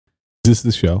Is this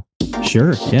the show?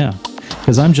 Sure, yeah.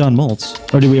 Because I'm John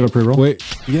Moltz. Or do we have a pre-roll? Wait,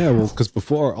 yeah, well, because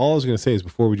all I was going to say is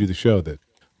before we do the show that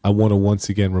I want to once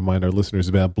again remind our listeners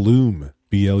about Bloom,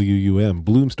 Bloom.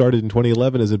 Bloom started in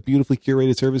 2011 as a beautifully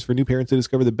curated service for new parents to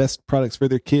discover the best products for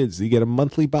their kids. You get a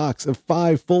monthly box of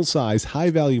 5 full-size,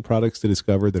 high-value products to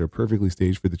discover that are perfectly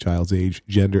staged for the child's age,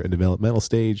 gender, and developmental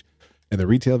stage. And the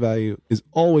retail value is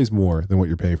always more than what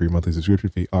you're paying for your monthly subscription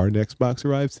fee. Our next box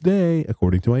arrives today,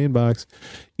 according to my inbox.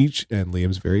 And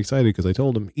Liam's very excited because I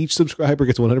told him each subscriber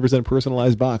gets a 100%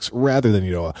 personalized box rather than,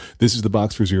 this is the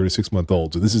box for 0 to 6 month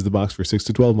olds, or this is the box for 6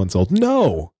 to 12 months old.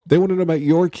 No, they want to know about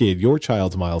your kid, your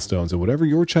child's milestones, and whatever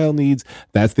your child needs.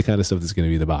 That's the kind of stuff that's going to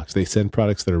be in the box. They send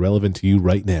products that are relevant to you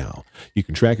right now. You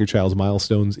can track your child's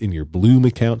milestones in your Bloom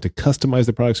account to customize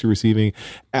the products you're receiving.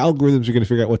 Algorithms are going to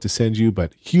figure out what to send you,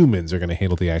 but humans are going to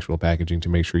handle the actual packaging to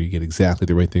make sure you get exactly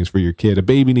the right things for your kid. A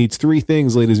baby needs 3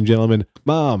 things, ladies and gentlemen: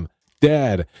 mom,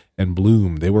 dad, and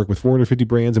Bloom. They work with 450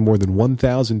 brands and more than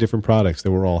 1,000 different products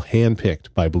that were all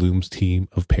handpicked by Bloom's team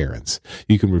of parents.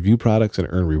 You can review products and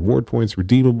earn reward points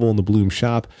redeemable in the Bloom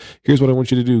shop. Here's what I want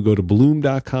you to do. Go to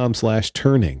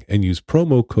bloom.com/turning and use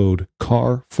promo code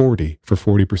CAR40 for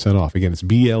 40% off. Again, it's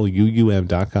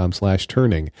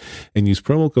BLUUM.com/turning and use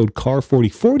promo code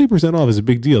CAR40. 40% off is a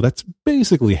big deal. That's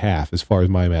basically half as far as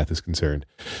my math is concerned.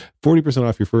 40%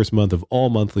 off your first month of all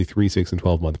monthly 3, 6, and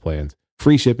 12-month plans.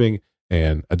 Free shipping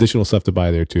and additional stuff to buy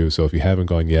there too. So if you haven't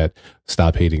gone yet,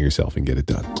 stop hating yourself and get it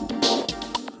done.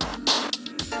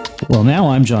 Well, now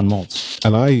I'm John Moltz.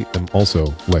 And I am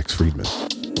also Lex Friedman.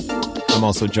 I'm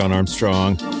also John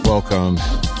Armstrong. Welcome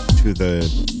to the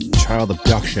child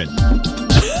abduction.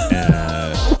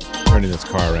 Turning this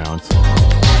car around.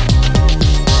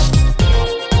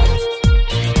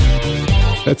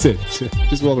 That's it.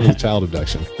 Just welcome to the child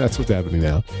abduction. That's what's happening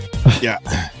now. Yeah.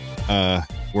 Are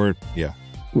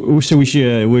we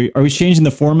changing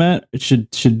the format? Should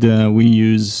we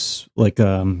use like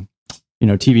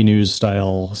TV news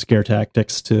style scare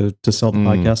tactics to sell the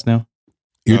podcast now?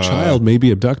 Your child may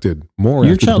be abducted.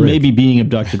 Your child may be being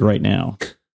abducted right now,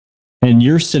 and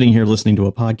you're sitting here listening to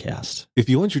a podcast. If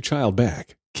you want your child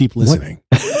back, keep listening.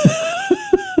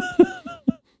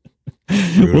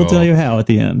 We'll tell you how at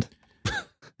the end,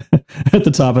 at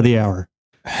the top of the hour.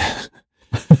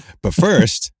 But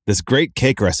first, this great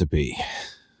cake recipe.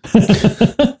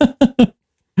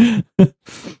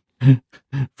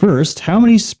 First, how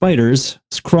many spiders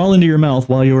crawl into your mouth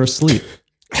while you're asleep?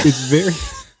 It's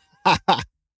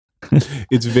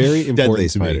very important. Deadly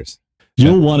spiders.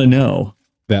 You'll want to know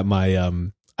that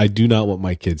I do not want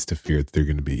my kids to fear that they're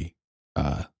going to be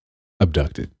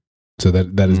abducted. So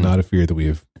that is not a fear that we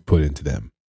have put into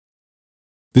them.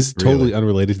 This is totally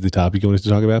unrelated to the topic you wanted to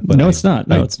talk about. But it's not.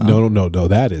 No, it's not. No,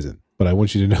 that isn't. But I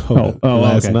want you to know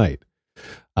last night,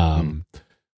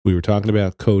 we were talking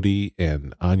about Cody,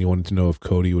 and Anya wanted to know if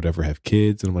Cody would ever have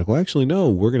kids. And I'm like, well, actually, no,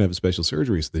 we're going to have a special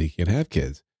surgery so that he can't have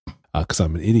kids because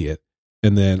I'm an idiot.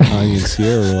 And then Anya and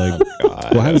Sierra were like,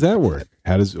 well, how does that work?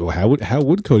 How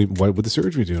would Cody, what would the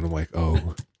surgery do? And I'm like,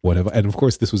 oh, what have I? And of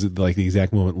course, this was like the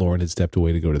exact moment Lauren had stepped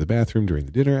away to go to the bathroom during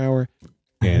the dinner hour.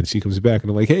 And she comes back and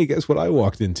I'm like, hey, guess what I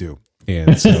walked into?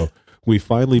 And so we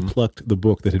finally plucked the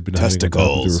book that had been hiding on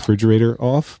top of the refrigerator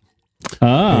off.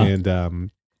 And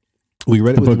we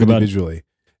read it with them individually.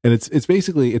 And it's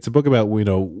basically, it's a book about,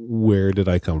 where did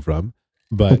I come from?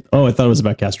 But I thought it was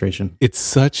about castration. It's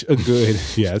such a good,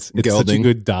 it's such a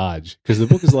good dodge. Because the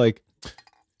book is like,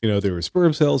 there were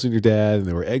sperm cells in your dad and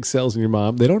there were egg cells in your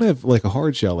mom. They don't have like a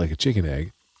hard shell like a chicken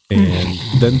egg. And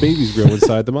then babies grow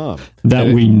inside the mom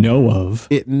we know of.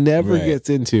 It never gets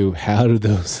into how do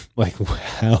those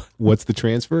what's the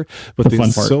transfer, but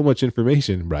there's so much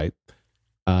information, right?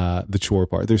 The chore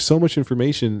part. There's so much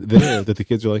information there that the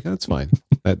kids are like, oh, that's fine.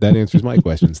 That answers my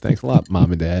questions. Thanks a lot,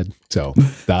 mom and dad. So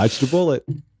dodged a bullet.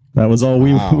 That was all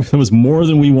that was more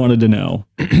than we wanted to know.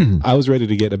 I was ready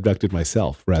to get abducted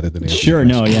myself rather than sure.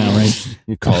 No. Yeah. Right.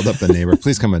 You called up the neighbor.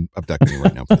 Please come and abduct me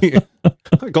right now. I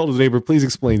called the neighbor. Please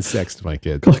explain sex to my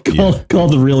kids. Call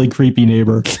the really creepy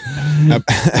neighbor. I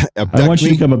want you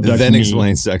to come abduct me. Then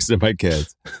explain sex to my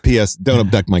kids. P.S. Don't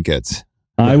abduct my kids.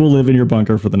 I will live in your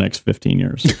bunker for the next 15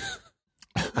 years.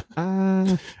 You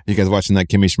guys watching that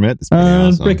Kimmy Schmidt? It's pretty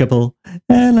awesome. Unbreakable.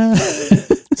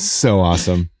 So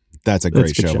awesome. That's a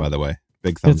great show, by the way.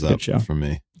 Big thumbs up from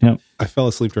me. Yep. I fell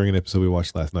asleep during an episode we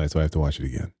watched last night, so I have to watch it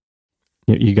again.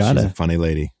 You got it. She's a funny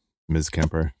lady. Ms.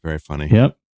 Kemper. Very funny.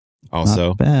 Yep. Also.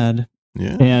 Not bad.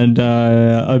 Yeah. And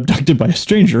abducted by a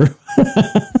stranger.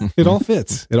 It all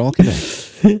fits. It all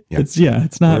connects.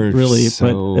 It's not really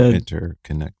so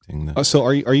interconnecting. So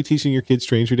are you teaching your kids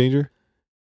stranger danger?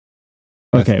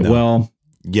 Okay, well.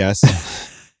 Yes.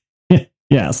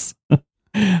 Yes.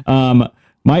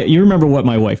 You remember what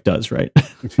my wife does, right?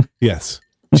 Yes.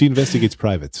 She investigates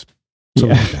privates.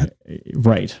 Something like that.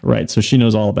 Right. So she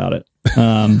knows all about it.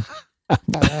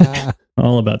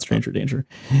 All about stranger danger.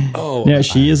 Oh, yeah.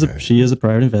 She is a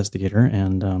private investigator,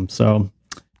 and so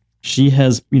she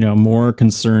has more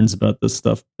concerns about this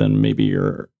stuff than maybe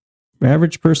your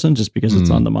average person, just because it's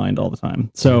on the mind all the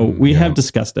time. So we have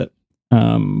discussed it.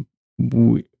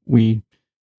 We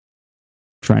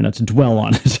try not to dwell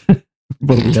on it.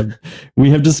 But we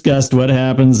have discussed what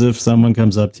happens if someone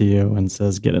comes up to you and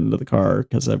says, "Get into the car,"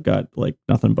 because I've got like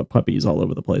nothing but puppies all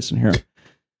over the place in here.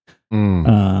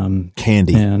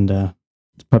 Candy and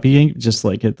puppy, just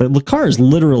like it. The car is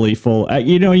literally full.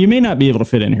 You may not be able to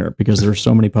fit in here because there's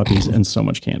so many puppies and so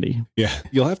much candy. Yeah,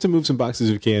 you'll have to move some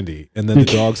boxes of candy, and then the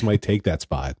dogs might take that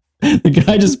spot. The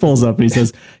guy just pulls up and he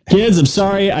says, "Kids, I'm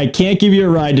sorry, I can't give you a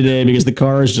ride today because the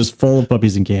car is just full of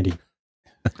puppies and candy."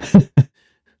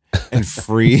 And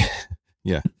free.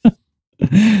 Yeah.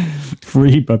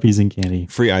 Free puppies and candy.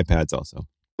 Free iPads also.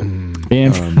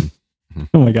 And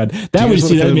oh my God. That would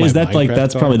see that means that's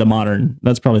probably the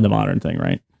modern thing,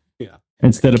 right? Yeah.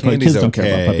 Instead of Candy's kids don't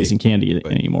care about puppies and candy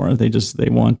anymore. They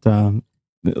want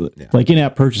like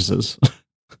in-app purchases.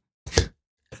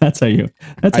 That's how you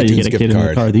get a kid in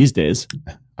the car these days.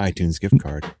 iTunes gift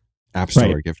card. App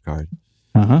Store gift card.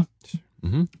 Uh-huh.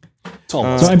 Mm-hmm. So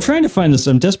I'm trying to find this.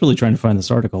 I'm desperately trying to find this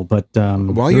article, but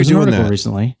while you're doing that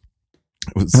recently.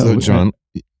 So John,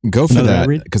 go for that,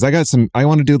 because I got some. I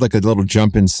want to do like a little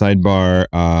jump in sidebar,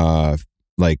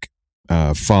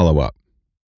 follow up.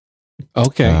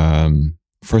 Okay.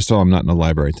 First of all, I'm not in the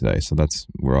library today, so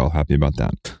we're all happy about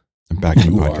that. I'm back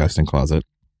in the podcasting closet.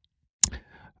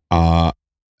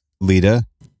 Lita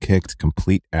kicked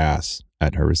complete ass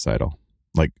at her recital,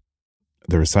 like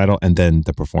the recital, and then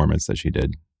the performance that she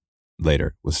did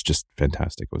later was just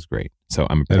fantastic. It was great. So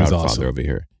I'm a proud father over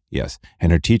here. Yes.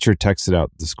 And her teacher texted out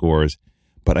the scores,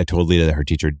 but I told Lita that her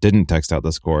teacher didn't text out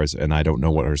the scores, and I don't know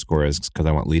what her score is because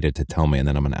I want Lita to tell me, and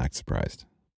then I'm going to act surprised.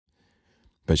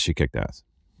 But she kicked ass.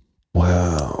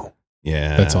 Wow.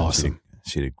 Yeah. That's awesome.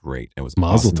 She did great. It was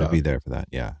Mazel awesome tov. to be there for that.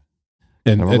 Yeah.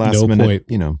 And at no point,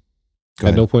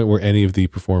 at no point were any of the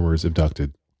performers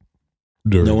abducted.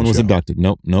 No one was abducted.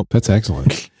 Nope. That's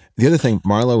excellent. The other thing,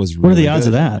 Marlo was really What are the odds good.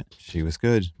 of that? She was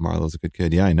good. Marlo's a good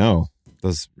kid. Yeah, I know.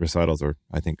 Those recitals are,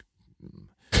 I think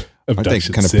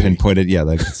Abduction kind of City. pinpointed. Yeah,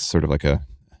 like it's sort of like a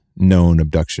known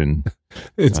abduction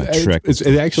trick. It's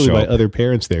actually by other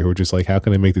parents there who are just like, how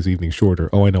can I make this evening shorter?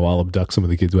 Oh, I know. I'll abduct some of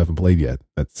the kids who haven't played yet.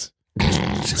 That's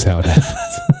how it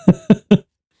happens.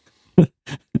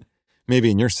 Maybe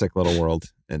in your sick little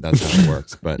world, and that's how it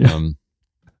works. But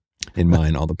in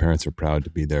mine, all the parents are proud to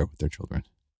be there with their children.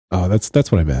 Oh, that's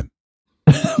what I meant.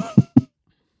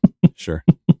 Sure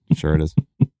it is.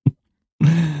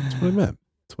 That's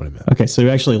what I meant. Okay, so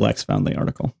actually Lex found the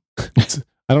article.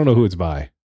 I don't know who it's by.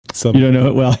 You don't know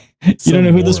it well. You don't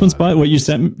know who this one's by. What you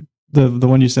sent the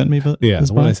one you sent me? Yeah,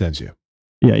 the one I sent you.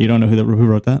 Yeah, you don't know who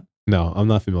wrote that? No, I'm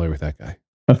not familiar with that guy.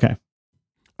 Okay.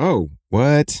 Oh,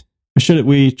 what? I should have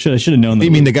known that.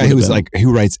 You mean the guy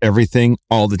who writes everything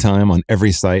all the time on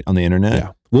every site on the internet?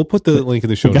 Yeah. We'll put the link in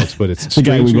the show notes, but it's the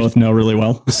guy we both know really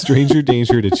well. Stranger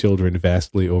Danger to Children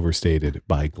Vastly Overstated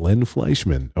by Glenn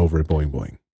Fleischman over at Boing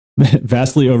Boing.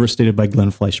 Vastly overstated by Glenn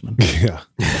Fleischman. Yeah.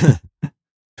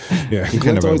 Yeah. He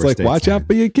kind of always like, overstates watch out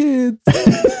for your kids.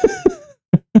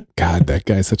 God, that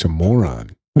guy's such a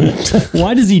moron.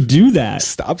 Why does he do that?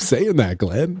 Stop saying that,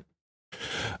 Glenn.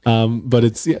 But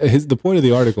it's the point of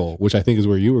the article, which I think is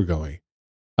where you were going,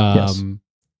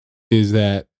 is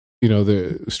that,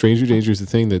 the stranger danger is the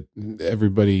thing that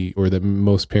everybody or that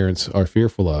most parents are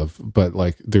fearful of, but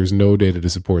like there's no data to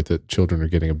support that children are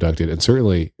getting abducted. And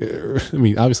certainly, I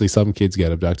mean, obviously some kids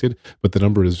get abducted, but the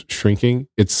number is shrinking.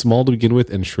 It's small to begin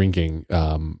with and shrinking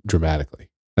dramatically.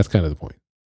 That's kind of the point.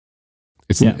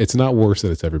 It's not worse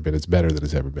than it's ever been. It's better than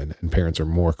it's ever been. And parents are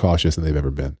more cautious than they've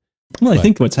ever been. Well, I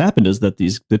think what's happened is that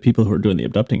the people who are doing the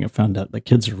abducting have found out that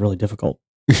kids are really difficult.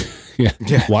 Yeah.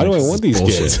 Why do I want these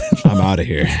kids? I'm out of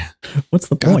here. What's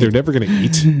the God, point? they're never going to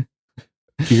eat. You're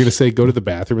going to say, go to the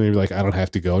bathroom. And they're like, I don't have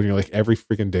to go. And you're like, every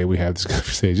freaking day we have this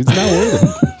conversation. It's not worth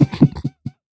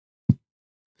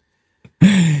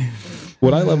it.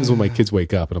 What I love is when my kids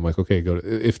wake up and I'm like, okay,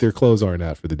 if their clothes aren't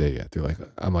out for the day yet,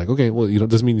 I'm like, okay, well, it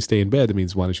doesn't mean you stay in bed. It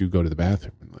means, why don't you go to the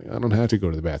bathroom? I'm like, I don't have to go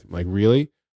to the bathroom. I'm like, really?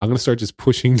 I'm going to start just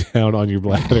pushing down on your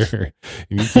bladder and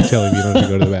you keep telling me you don't have to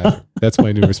go to the bathroom. That's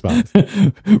my new response.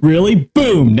 Really?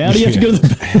 Boom. Now do you have to go to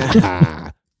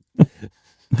the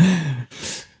bathroom?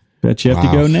 Bet you have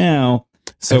to go now.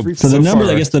 So the number,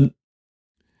 far, I guess go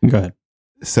ahead.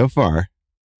 So far,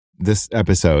 this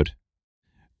episode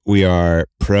we are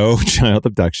pro child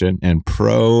abduction and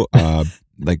pro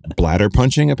like bladder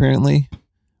punching, apparently,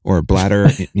 or bladder,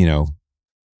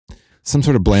 some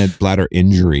sort of bladder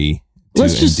injury.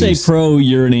 Let's just say pro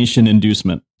urination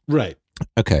inducement. Right.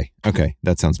 Okay.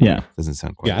 That sounds better. Yeah. Doesn't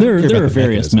sound quite. Yeah. There are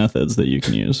various methods that you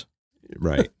can use.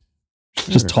 Right.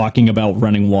 Just talking about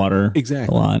running water.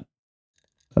 Exactly. A lot.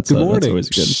 That's always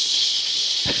good.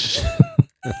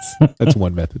 That's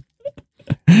one method.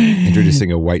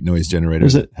 Introducing a white noise generator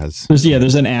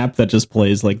there's an app that just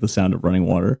plays like the sound of running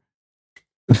water.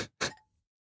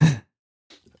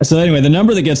 So anyway, the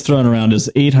number that gets thrown around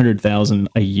is 800,000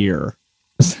 a year.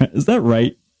 Is that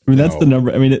right? I mean, that's the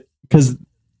number. I mean, because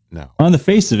on the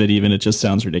face of it, even, it just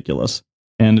sounds ridiculous.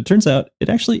 And it turns out it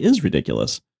actually is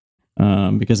ridiculous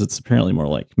because it's apparently more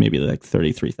like maybe like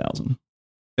 33,000.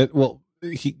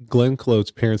 Glenn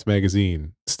quotes Parents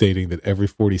Magazine stating that every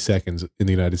 40 seconds in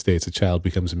the United States, a child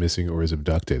becomes missing or is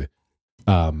abducted.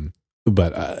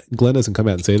 But Glenn doesn't come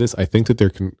out and say this. I think that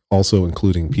they're also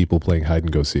including people playing hide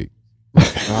and go seek.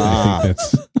 I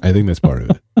think that's part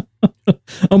of it.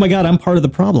 Oh my God, I'm part of the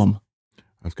problem.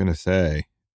 I was going to say,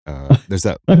 there's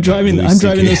that. I'm driving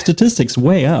those statistics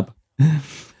way up.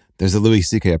 There's a Louis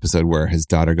C.K. episode where his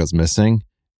daughter goes missing,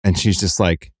 and she's just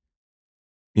like,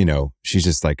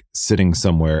 sitting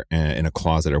somewhere in a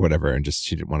closet or whatever, and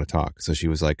she didn't want to talk. So she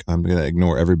was like, I'm going to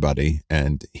ignore everybody.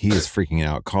 And he is freaking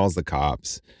out, calls the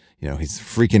cops. He's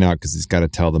freaking out because he's got to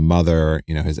tell the mother,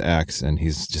 his ex, and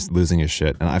he's just losing his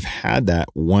shit. And I've had that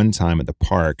one time at the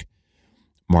park.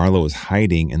 Marlo was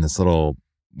hiding in this little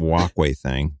walkway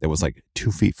thing that was like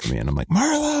 2 feet from me. And I'm like,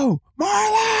 Marlo!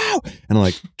 And I'm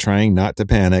like trying not to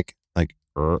panic, like,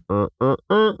 calm,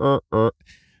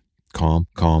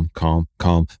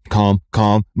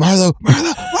 Marlo.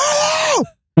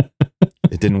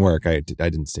 It didn't work. I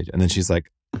didn't stage it. And then she's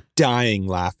like dying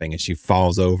laughing, and she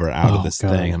falls over out of this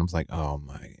thing. And I was like, oh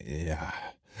my, yeah.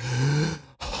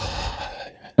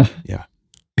 Yeah.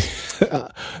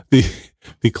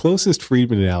 The closest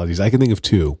Friedman analogies, I can think of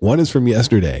two. One is from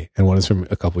yesterday, and one is from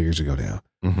a couple years ago now.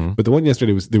 Mm-hmm. But the one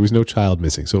yesterday there was no child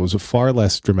missing, so it was a far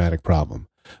less dramatic problem.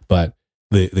 But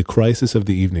the crisis of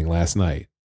the evening last night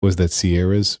was that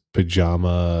Sierra's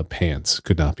pajama pants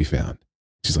could not be found.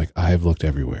 She's like, I have looked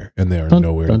everywhere, and they are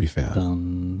nowhere to be found.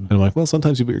 And I'm like, well,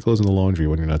 sometimes you put your clothes in the laundry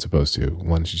when you're not supposed to.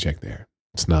 Why don't you check there?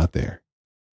 It's not there.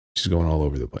 She's going all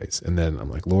over the place. And then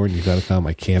I'm like, Lauren, you got to come.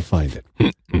 I can't find it.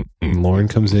 And Lauren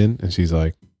comes in, and she's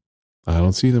like, I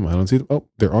don't see them. Oh,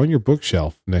 they're on your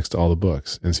bookshelf next to all the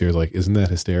books. And Sierra's like, isn't that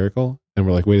hysterical? And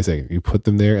we're like, wait a second. You put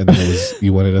them there, and then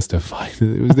you wanted us to find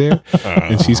that it was there?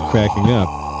 And she's cracking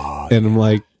up. And I'm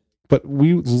like, but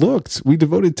we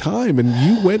devoted time, and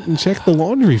you went and checked the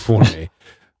laundry for me.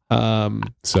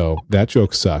 So that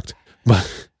joke sucked.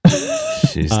 But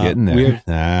she's getting there.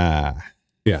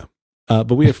 Yeah.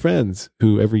 But we have friends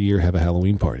who every year have a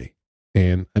Halloween party.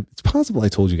 And it's possible I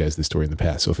told you guys this story in the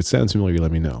past. So if it sounds familiar,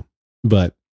 let me know.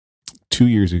 But 2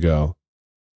 years ago,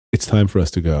 it's time for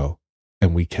us to go,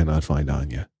 and we cannot find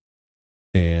Anya.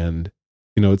 And,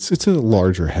 it's a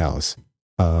larger house.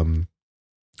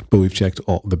 But we've checked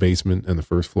all the basement and the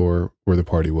first floor where the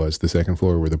party was, the second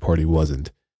floor where the party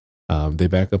wasn't. They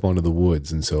back up onto the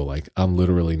woods. And so I'm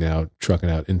literally now trucking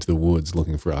out into the woods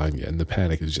looking for Anya, and the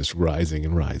panic is just rising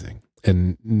and rising.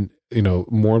 And,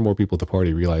 more and more people at the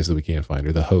party realize that we can't find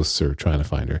her. The hosts are trying to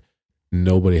find her.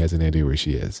 Nobody has an idea where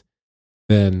she is.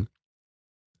 Then,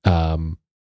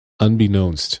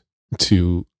 unbeknownst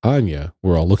to Anya,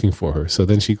 we're all looking for her. So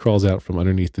then she crawls out from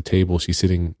underneath the table she's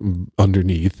sitting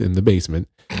underneath in the basement,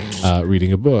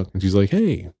 reading a book. And she's like,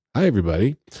 hey, hi,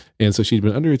 everybody. And so she'd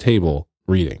been under a table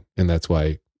reading. And that's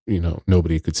why,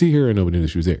 nobody could see her and nobody knew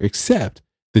she was there. Except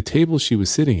the table she was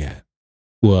sitting at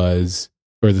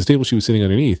the table she was sitting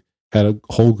underneath had a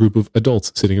whole group of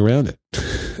adults sitting around it.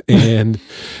 And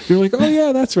you're like, oh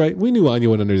yeah, that's right. We knew Anya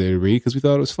went under there to read because we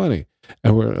thought it was funny.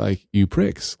 And we're like, you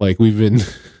pricks. We've been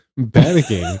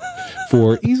panicking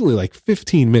for easily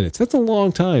 15 minutes. That's a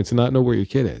long time to not know where your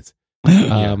kid is.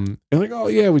 And oh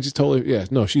yeah, we just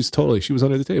no, she was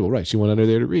under the table. Right. She went under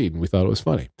there to read, and we thought it was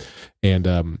funny.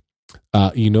 And,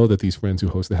 that these friends who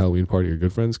host the Halloween party are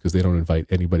good friends because they don't invite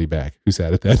anybody back who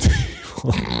sat at that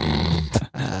table.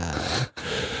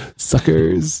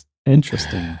 Suckers.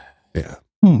 Interesting. Yeah.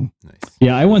 Nice.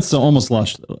 Yeah, I once almost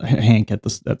lost Hank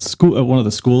at school at one of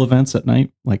the school events at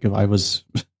night. If I was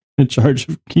in charge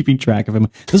of keeping track of him.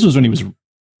 This was when he was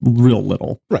real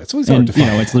little. Right. So it's hard to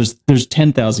find. There's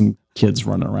 10,000 kids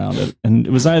running around it, and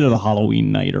it was either the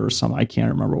Halloween night or something. I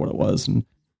can't remember what it was, and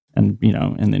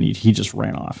then he just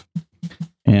ran off,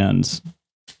 and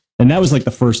that was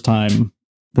the first time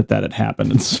that had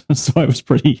happened, and so I was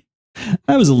pretty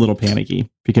I was a little panicky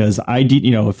because I did,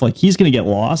 if like he's going to get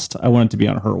lost, I want it to be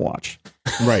on her watch.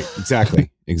 Right. Exactly.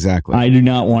 I do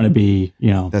not want to be,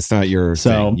 That's not your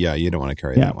thing. Yeah. You don't want to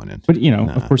carry that one in. But,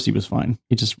 of course he was fine.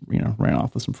 He just, ran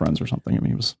off with some friends or something. I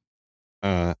mean, he was.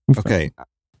 Okay.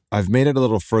 I've made it a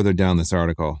little further down this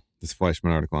article, this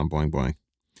Fleischman article on Boing Boing.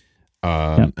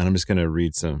 And I'm just going to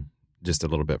read just a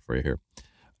little bit for you here.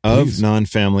 Of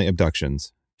non-family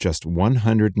abductions, just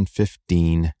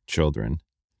 115 children,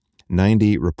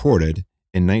 90 reported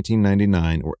in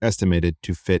 1999 were estimated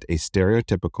to fit a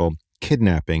stereotypical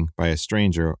kidnapping by a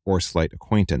stranger or slight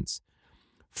acquaintance.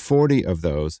 40 of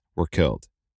those were killed.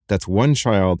 That's one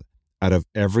child out of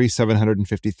every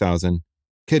 750,000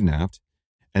 kidnapped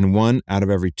and one out of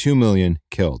every 2 million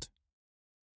killed.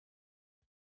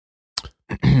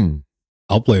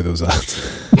 I'll play those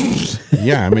odds.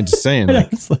 Yeah, I mean, just saying,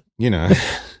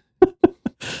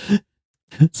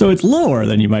 So it's lower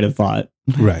than you might have thought.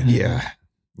 Right. Yeah.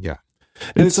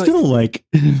 And it's still like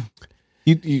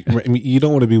you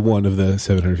don't want to be one of the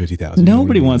 750,000.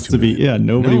 Nobody wants to be. Yeah,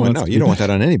 nobody wants. No, you don't want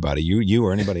that on anybody. You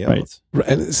or anybody else. Right.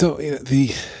 And so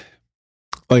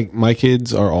my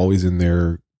kids are always in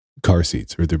their car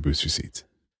seats or their booster seats,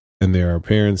 and there are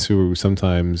parents who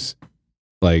sometimes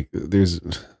there's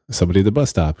somebody at the bus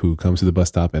stop who comes to the bus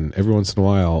stop, and every once in a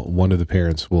while, one of the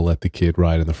parents will let the kid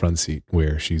ride in the front seat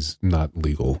where she's not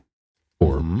legal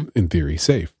or in theory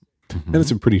safe. And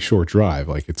it's a pretty short drive.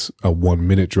 Like it's a 1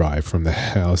 minute drive from the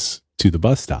house to the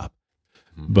bus stop.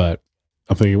 But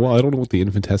I'm thinking, well, I don't know what the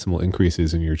infinitesimal increase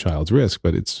is in your child's risk,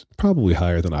 but it's probably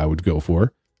higher than I would go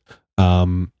for.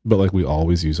 But we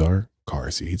always use our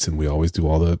car seats and we always do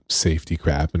all the safety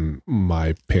crap. And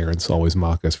my parents always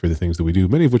mock us for the things that we do,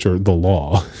 many of which are the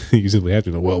law. You simply have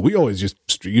to know, well, we always just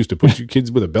used to put your kids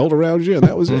with a belt around you and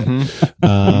that was it.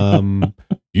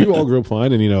 You all grew up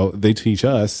fine. And, they teach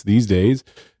us these days,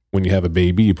 when you have a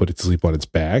baby, you put it to sleep on its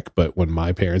back. But when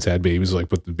my parents had babies,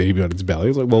 put the baby on its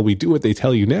belly. It's well, we do what they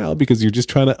tell you now because you're just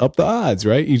trying to up the odds,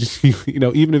 right? You just,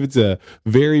 even if it's a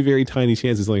very, very tiny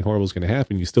chance that something horrible is going to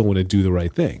happen, you still want to do the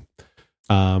right thing.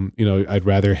 I'd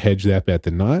rather hedge that bet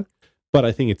than not. But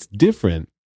I think it's different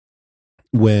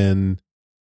when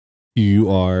you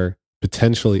are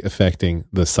potentially affecting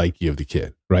the psyche of the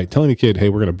kid, right? Telling the kid, hey,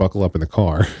 we're going to buckle up in the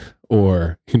car.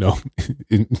 Or,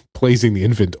 placing the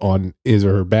infant on his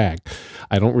or her back,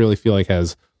 I don't really feel like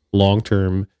has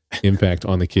long-term impact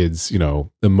on the kid's,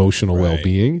 emotional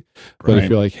well-being. But if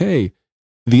you're like, hey,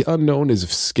 the unknown is a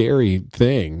scary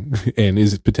thing and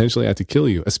is potentially out to kill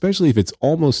you, especially if it's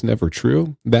almost never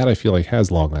true, that I feel like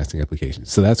has long-lasting implications.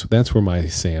 So that's where my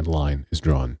sand line is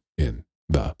drawn in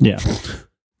the. Yeah.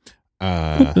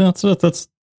 But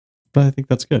I think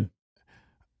that's good.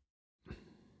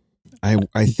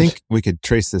 I think we could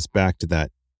trace this back to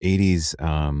that 80s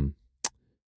what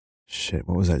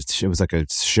was that? It was like a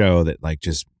show that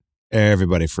just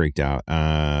everybody freaked out.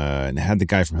 And it had the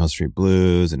guy from Hill Street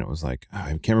Blues, and it was I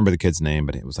can't remember the kid's name,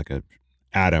 but it was a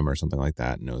Adam or something like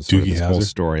that. And it was sort of this whole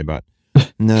story about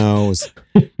no, it was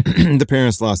the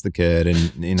parents lost the kid,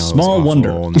 and Small Wonder.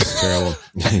 And it's terrible.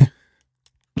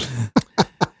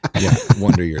 Yeah,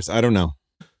 Wonder Years. I don't know.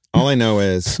 All I know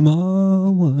is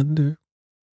Small Wonder.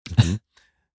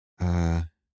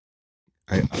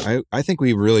 I think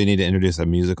we really need to introduce a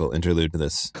musical interlude to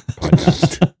this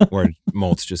podcast where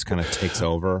Moltz just kind of takes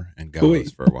over and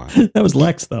goes for a while. That was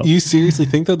Lex, though. You seriously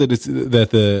think though that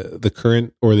the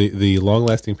current or the long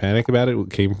lasting panic about it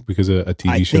came because a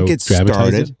TV show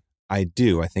dramatized it? I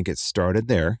do. I think it started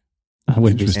there. I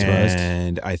wouldn't be surprised.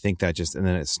 And I think that and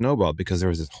then it snowballed because there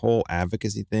was this whole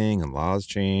advocacy thing and laws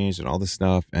changed and all this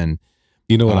stuff. And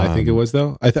you know what I think it was,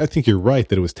 though? I think you're right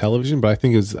that it was television, but I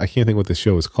think I can't think what the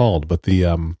show is called, but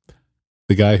the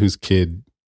guy whose kid,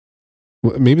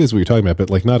 well, maybe that's what you're talking about, but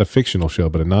not a fictional show,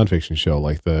 but a nonfiction show,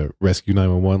 like the Rescue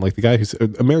 911, the guy who's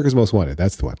America's Most Wanted.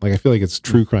 That's the one. I feel like it's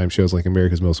true crime shows like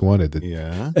America's Most Wanted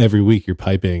that every week you're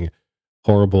piping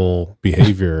horrible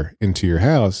behavior into your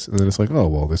house. And then it's oh,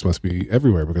 well, this must be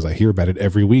everywhere because I hear about it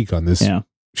every week on this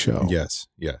show. Yes.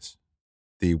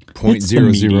 The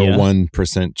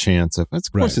 0.001% chance of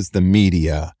course it's the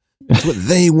media. That's what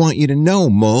they want you to know,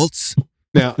 Moltz.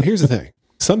 Now, here's the thing.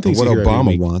 Some things what you hear Obama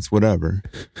every week, wants, whatever.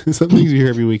 Some things you hear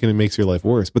every week and it makes your life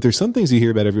worse. But there's some things you hear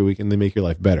about every week and they make your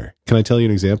life better. Can I tell you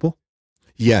an example?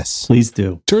 Yes. Please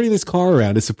do. Turning this car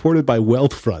around is supported by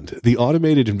Wealthfront, the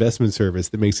automated investment service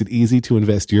that makes it easy to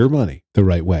invest your money the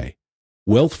right way.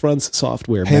 Wealthfront's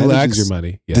software manages Lex, your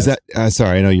money. Yes. Does that?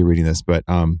 Sorry, I know you're reading this, but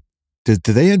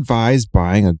do they advise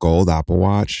buying a gold Apple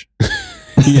Watch?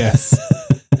 Yes.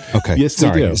 Okay. Yes,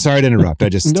 sorry to interrupt. I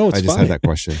just had that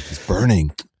question. It's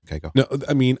burning. Okay, go. No,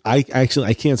 I mean, I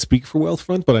can't speak for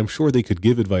Wealthfront, but I'm sure they could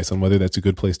give advice on whether that's a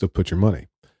good place to put your money.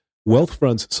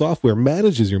 Wealthfront's software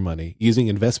manages your money using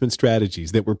investment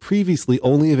strategies that were previously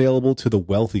only available to the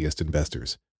wealthiest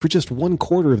investors for just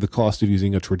 1/4 of the cost of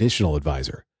using a traditional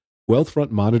advisor. Wealthfront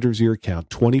monitors your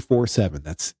account 24/7.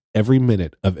 That's every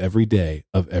minute of every day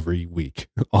of every week,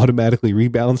 automatically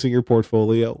rebalancing your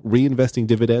portfolio, reinvesting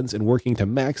dividends, and working to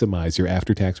maximize your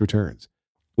after-tax returns.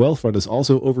 Wealthfront is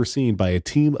also overseen by a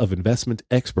team of investment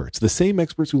experts, the same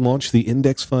experts who launched the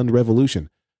index fund revolution,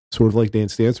 sort of like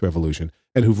Dance Dance Revolution,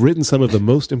 and who've written some of the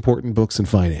most important books in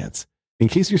finance. In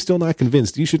case you're still not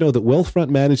convinced, you should know that Wealthfront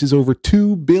manages over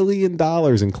 $2 billion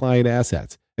in client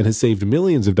assets and has saved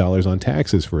millions of dollars on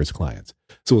taxes for its clients.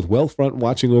 So with Wealthfront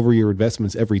watching over your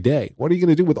investments every day, what are you going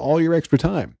to do with all your extra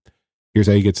time? Here's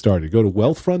how you get started. Go to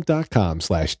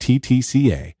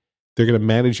wealthfront.com/TTCA. They're going to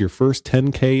manage your first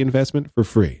 $10K investment for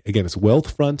free. Again, it's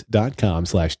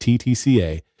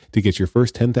wealthfront.com/TTCA to get your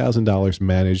first $10,000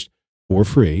 managed for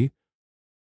free.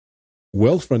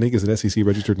 Wealthfront Inc. is an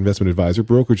SEC-registered investment advisor.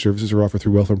 Brokerage services are offered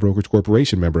through Wealthfront Brokerage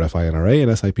Corporation, member FINRA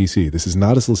and SIPC. This is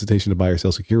not a solicitation to buy or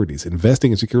sell securities.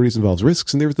 Investing in securities involves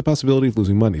risks, and there is the possibility of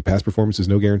losing money. Past performance is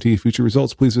no guarantee of future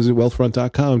results. Please visit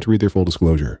wealthfront.com to read their full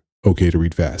disclosure. Okay to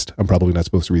read fast. I'm probably not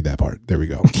supposed to read that part. There we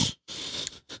go.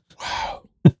 Wow.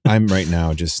 I'm right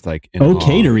now just like in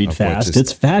okay awe to read of fast.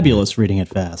 It's fabulous reading it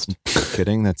fast.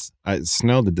 Kidding?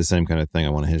 Snell did the same kind of thing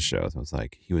on one of his shows. I was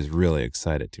like, he was really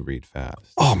excited to read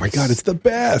fast. Oh my God, it's the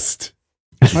best.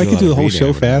 If I could do the whole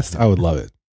show fast, I would love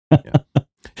it. Yeah.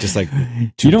 Just like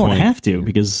you don't have to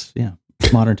because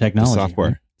modern technology.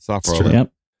 Software.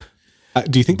 Yep.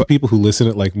 Do you think the people who listen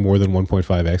at like more than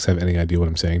 1.5x have any idea what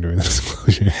I'm saying during the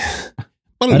disclosure?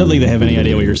 I don't think they have any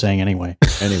idea what you're saying anyway.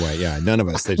 Anyway, yeah, none of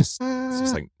us. It's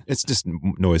just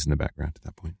noise in the background at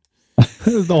that point.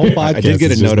 The whole podcast. I did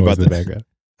get a note about the background.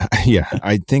 Yeah,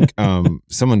 I think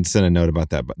someone sent a note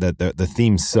about that, but that the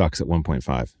theme sucks at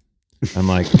 1.5. I'm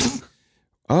like,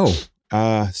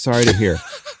 sorry to hear.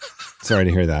 Sorry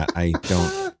to hear that. I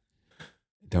don't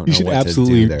know. You should what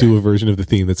absolutely to do a version of the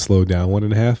theme that's slowed down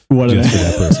 1.5. 1.5 just for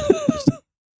that person.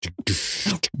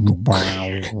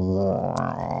 Welcome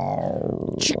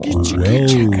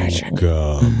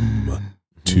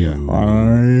to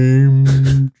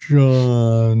I'm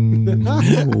John.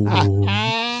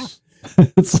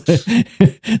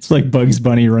 It's like Bugs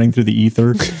Bunny running through the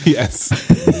ether. Yes.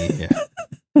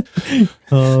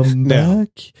 Come back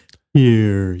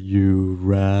here, you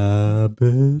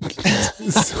rabbit.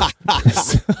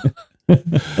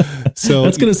 So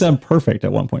that's going to sound perfect at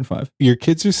 1.5. Your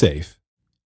kids are safe,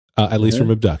 at least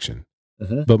from abduction.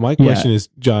 But my question is,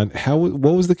 John,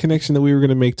 what was the connection that we were going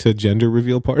to make to gender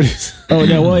reveal parties? Oh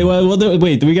no!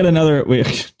 Wait. Do we get another?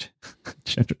 Wait.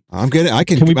 I'm good. I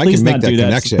can we please make not that do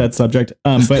connection. that subject.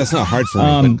 But that's not hard for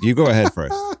me. But you go ahead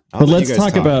first. But let's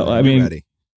talk about. I mean, ready.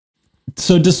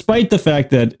 So despite the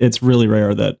fact that it's really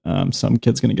rare that some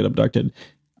kid's going to get abducted,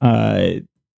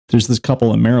 there's this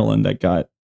couple in Maryland that got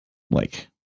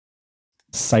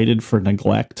cited for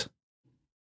neglect.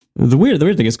 The weird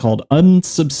thing is called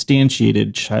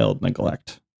unsubstantiated child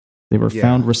neglect. They were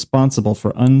found responsible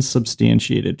for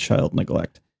unsubstantiated child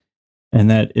neglect. And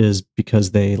that is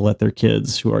because they let their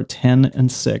kids who are 10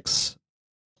 and 6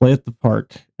 play at the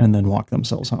park and then walk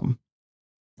themselves home.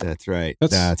 That's right.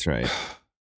 That's right.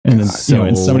 And then,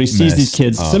 and somebody sees these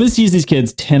kids. Somebody sees these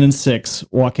kids 10 and 6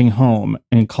 walking home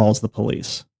and calls the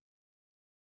police.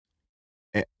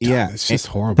 Yeah, it's just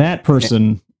horrible. That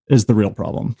person is the real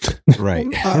problem. Right.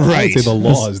 I'd say the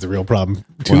law is the real problem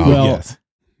too. Well, yes.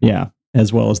 Yeah,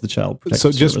 as well as the child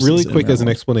protective So just really quick as an Maryland.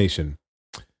 explanation,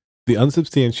 the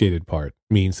unsubstantiated part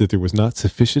means that there was not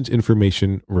sufficient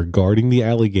information regarding the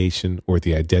allegation or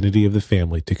the identity of the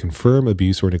family to confirm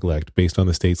abuse or neglect based on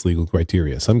the state's legal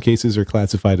criteria. Some cases are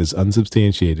classified as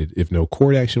unsubstantiated if no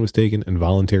court action was taken and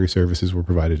voluntary services were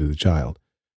provided to the child.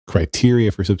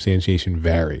 Criteria for substantiation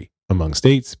vary among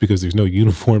states because there's no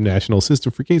uniform national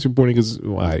system for case reporting. Because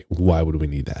why would we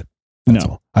need that? That's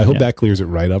all. I hope that clears it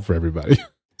right up for everybody.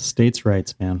 States'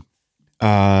 rights, man.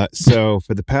 So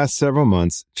for the past several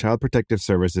months, Child Protective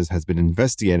Services has been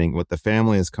investigating what the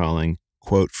family is calling,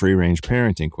 quote, free-range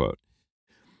parenting, quote.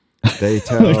 They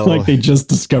tell... like they just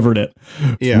discovered it.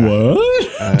 Yeah.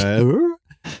 What?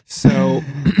 So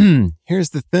here's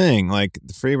the thing. Like,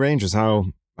 the free range is how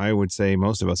I would say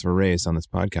most of us were raised on this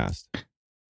podcast.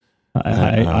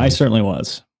 I certainly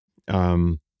was.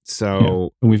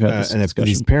 So we've had this and if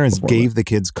these parents gave the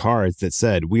kids cards that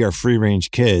said, we are free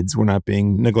range kids, we're not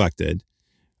being neglected.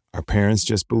 Our parents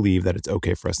just believe that it's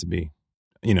okay for us to be,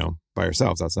 by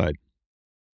ourselves outside.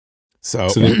 So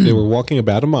they were walking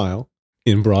about a mile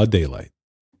in broad daylight.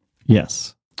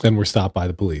 Yes. And were stopped by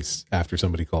the police after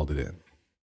somebody called it in.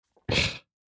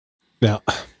 Now,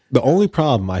 the only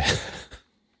problem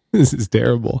this is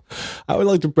terrible. I would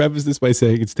like to preface this by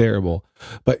saying it's terrible.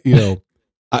 But,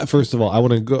 first of all, I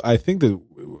want to go. I think that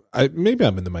maybe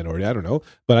I'm in the minority. I don't know.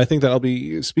 But I think that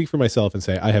I'll speak for myself and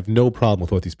say I have no problem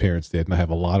with what these parents did. And I have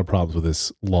a lot of problems with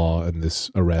this law and this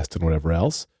arrest and whatever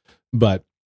else. But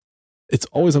it's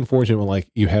always unfortunate when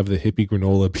you have the hippie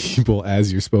granola people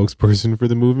as your spokesperson for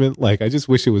the movement. I just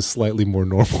wish it was slightly more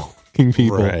normal looking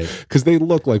people, because they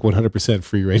look like 100%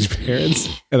 free range parents,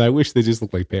 and I wish they just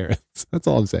looked like parents. That's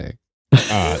all I'm saying.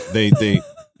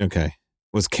 Okay.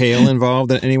 Was kale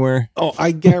involved anywhere? Oh,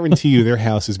 I guarantee you their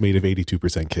house is made of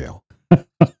 82% kale.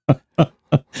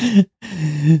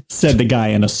 Said the guy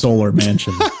in a solar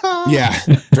mansion. Yeah,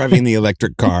 driving the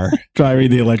electric car.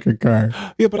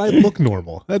 Yeah, but I look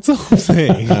normal. That's all I'm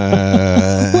saying.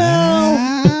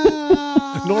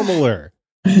 Normaler.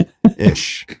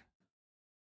 Ish.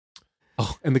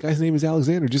 Oh, and the guy's name is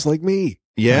Alexander, just like me.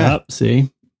 Yeah.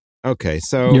 See? Okay,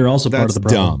 so you're also part of the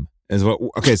problem. So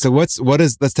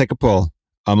let's take a poll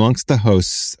amongst the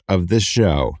hosts of this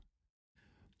show.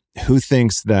 Who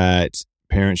thinks that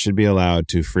parents should be allowed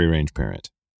to free range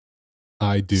parent?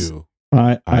 I do.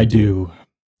 I do.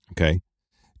 Okay.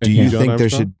 Do you think there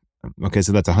should? Okay,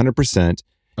 so that's 100%.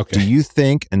 Okay. Do you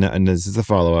think, and this is a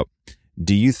follow-up,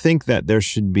 do you think that there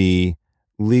should be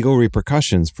legal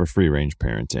repercussions for free range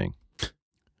parenting?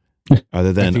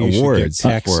 Other than awards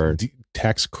for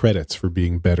tax credits for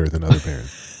being better than other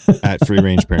parents at free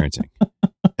range parenting,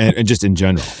 and just in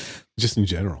general. Just in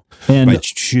general. And by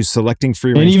selecting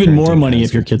free range, and even more money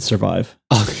if your kids survive.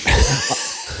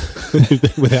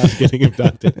 Without getting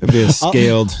abducted. It'd be a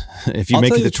scaled. If you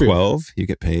make it to 12, you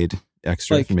get paid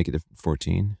extra. If you make it to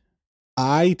 14.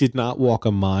 I did not walk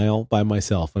a mile by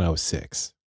myself when I was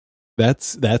 6.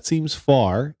 That seems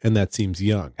far, and that seems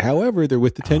young. However, they're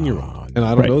with the 10-year-old, and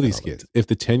I don't know these kids. If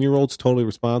the 10-year-old's totally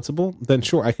responsible, then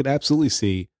sure, I could absolutely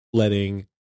see letting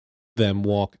them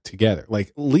walk together.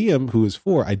 Like Liam, who is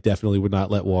 4, I definitely would not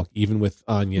let walk, even with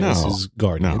Anya as his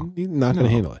guardian. No. He's not going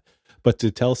to handle it. But to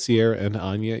tell Sierra and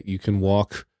Anya you can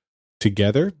walk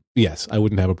together, yes, I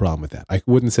wouldn't have a problem with that. I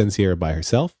wouldn't send Sierra by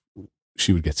herself.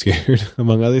 She would get scared,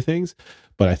 among other things.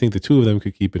 But I think the two of them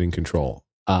could keep it in control.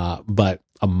 But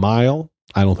a mile,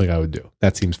 I don't think I would do.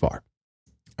 That seems far.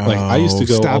 I used to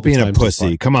go. Stop being a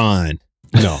pussy. Come on.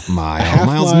 No,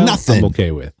 miles, nothing. I'm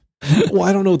okay with. Well,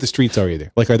 I don't know what the streets are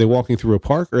either. Are they walking through a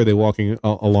park, or are they walking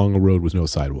along a road with no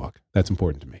sidewalk? That's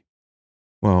important to me.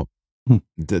 Well,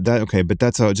 okay, but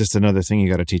that's just another thing you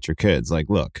got to teach your kids.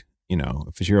 Look,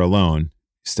 if you're alone,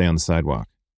 stay on the sidewalk,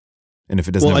 and if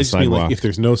it doesn't have a sidewalk, if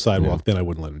there's no sidewalk, then I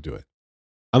wouldn't let them do it.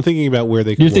 I'm thinking about where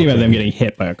they. You're thinking about them getting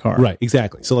hit by a car, right?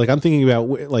 Exactly. So, I'm thinking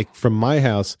about from my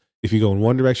house. If you go in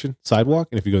one direction, sidewalk,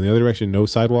 and if you go in the other direction, no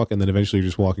sidewalk, and then eventually you're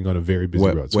just walking on a very busy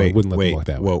road. So I wouldn't let them walk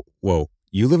that way. Whoa!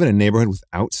 You live in a neighborhood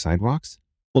without sidewalks?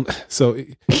 Well, so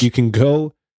you can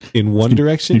go in one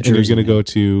direction, and you're going to go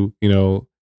to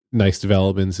nice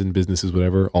developments and businesses,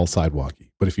 whatever, all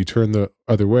sidewalky. But if you turn the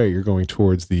other way, you're going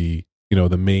towards the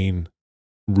the main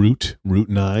Route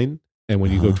 9, and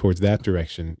when you go towards that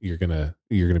direction, you're gonna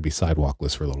be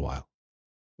sidewalkless for a little while.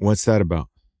 What's that about?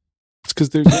 It's because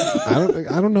there's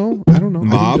I don't know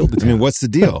mob. I mean, what's the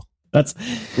deal? That's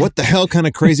what the hell kind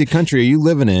of crazy country are you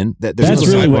living in? That there's that's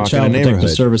no really what sidewalk in a Child neighborhood.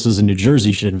 Protective Services in New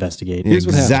Jersey should investigate. Here's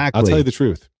what happened. I'll tell you the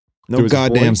truth. No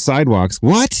goddamn sidewalks.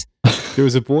 What? There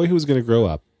was a boy who was going to grow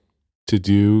up to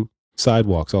do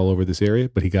sidewalks all over this area,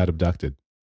 but he got abducted.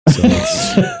 So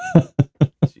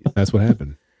that's what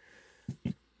happened.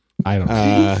 I don't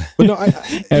know. But no,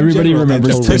 everybody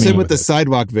remembers the person with the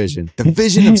sidewalk vision. The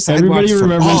vision of sidewalks. Everybody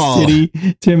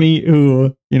remembers Timmy,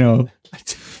 who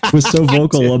was so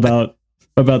vocal about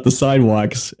the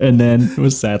sidewalks, and then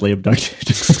was sadly abducted.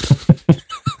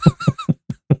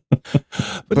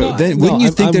 But then, wouldn't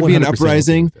you think there'd be an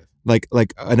uprising? Like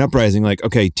an uprising,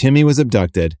 okay, Timmy was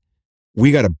abducted.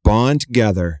 We got to bond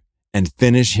together and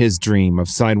finish his dream of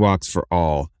sidewalks for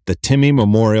all. The Timmy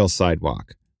Memorial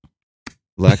Sidewalk.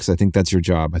 Lex, I think that's your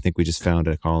job. I think we just found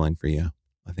a calling for you.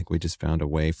 I think we just found a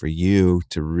way for you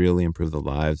to really improve the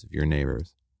lives of your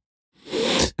neighbors.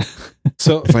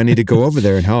 So if I need to go over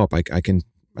there and help, I can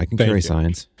carry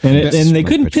signs. And they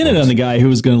couldn't pin it on the guy who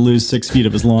was going to lose 6 feet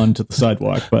of his lawn to the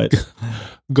sidewalk. But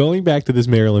going back to this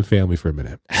Maryland family for a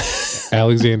minute,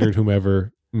 Alexander and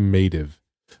whomever Mative.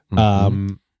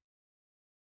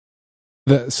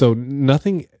 So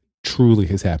nothing truly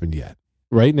has happened yet.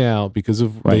 Right now, because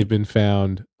of they've been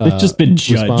found, they've just been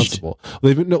responsible.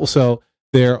 They've been so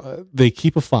they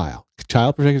keep a file.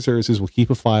 Child Protective Services will keep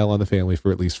a file on the family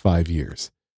for at least 5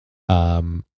 years.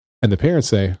 And the parents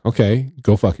say, okay,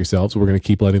 go fuck yourselves. We're going to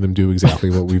keep letting them do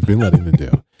exactly what we've been letting them do.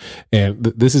 And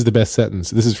this is the best sentence.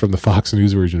 This is from the Fox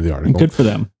News version of the article. Good for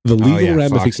them. The legal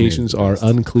ramifications are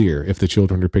unclear if the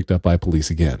children are picked up by police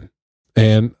again.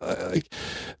 And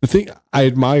the thing, I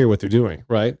admire what they're doing,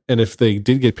 right? And if they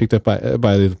did get picked up by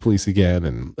the police again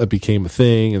and it became a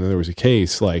thing and then there was a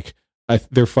case, like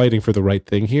they're fighting for the right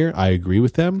thing here. I agree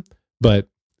with them. But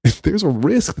if there's a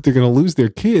risk that they're going to lose their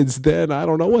kids, then I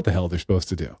don't know what the hell they're supposed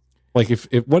to do. Like,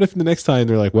 what if the next time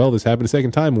they're like, well, this happened a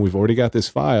second time and we've already got this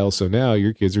file, so now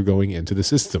your kids are going into the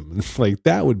system. Like,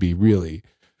 that would be really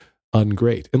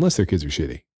ungreat, unless their kids are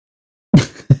shitty.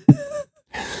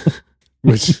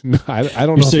 Which, I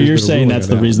don't know. So you're saying that's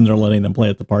the reason they're letting them play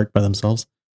at the park by themselves?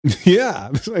 Yeah.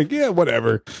 It's like, yeah,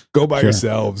 whatever. Go by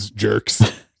yourselves, jerks.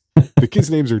 The kids'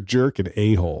 names are Jerk and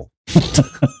A-hole.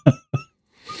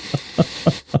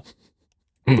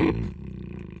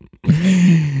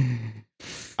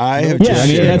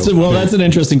 That's an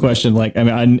interesting question. Like, I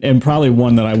mean, and probably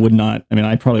one that I would not. I mean,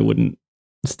 I probably wouldn't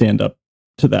stand up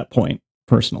to that point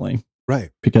personally, right?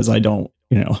 Because I don't,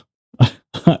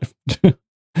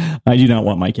 I do not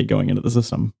want my kid going into the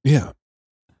system. Yeah,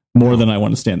 more than I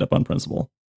want to stand up on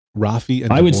principle. Rafi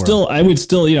and I would still, like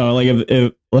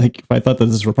if I thought that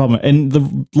this was a problem, and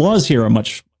the laws here are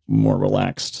much more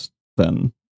relaxed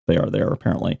than they are there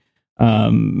apparently.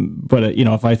 But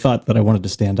if I thought that I wanted to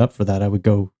stand up for that, I would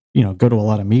go to a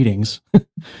lot of meetings,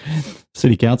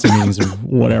 city council meetings or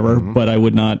whatever. Mm-hmm. But I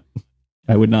would not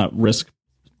risk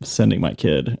sending my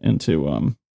kid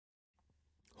into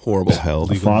horrible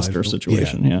hell, a foster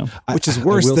situation. Yeah, which is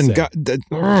worse than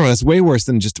that's way worse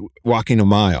than just walking a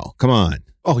mile. Come on.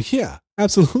 Oh yeah,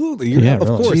 absolutely. Of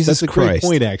course, Jesus that's a great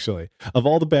point. Actually, of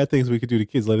all the bad things we could do to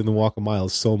kids, letting them walk a mile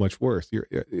is so much worse.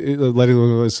 Letting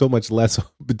them is so much less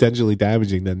potentially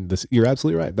damaging than this. You're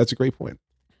absolutely right. That's a great point.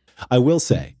 I will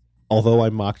say, although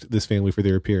I mocked this family for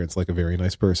their appearance like a very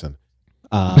nice person,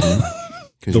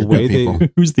 the way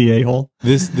who's the a-hole?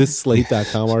 This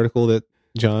Slate.com article that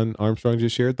John Armstrong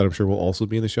just shared, that I'm sure will also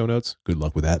be in the show notes. Good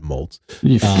luck with that, Moltz.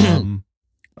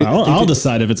 I'll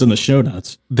decide if it's in the show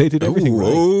notes. They did everything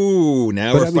right. Oh,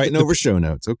 now we're fighting over show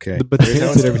notes. Okay. But they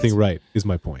did everything right, is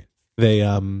my point.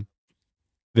 The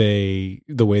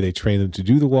way they trained them to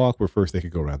do the walk, where first they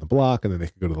could go around the block, and then they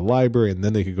could go to the library, and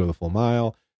then they could go the full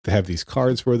mile. They have these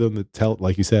cards for them that tell,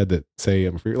 like you said, that say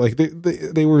I'm free. Like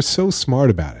they were so smart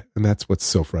about it, and that's what's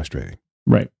so frustrating.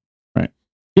 Right.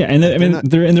 Yeah, and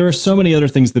there are so many other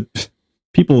things that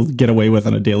people get away with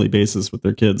on a daily basis with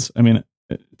their kids. I mean,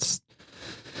 it's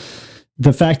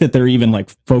the fact that they're even like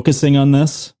focusing on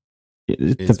this,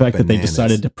 the fact that they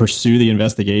decided to pursue the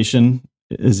investigation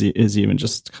is even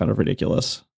just kind of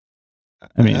ridiculous.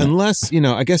 I mean, unless,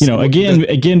 I guess,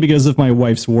 again, because of my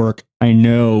wife's work, I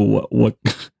know what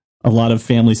a lot of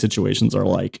family situations are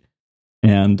like,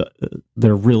 and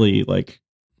they're really like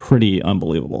pretty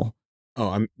unbelievable. Oh,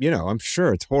 I'm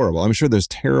sure it's horrible. I'm sure there's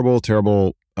terrible,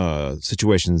 terrible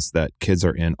situations that kids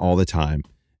are in all the time.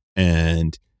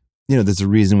 And, there's a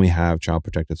reason we have Child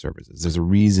Protective Services. There's a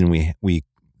reason we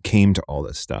came to all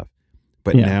this stuff.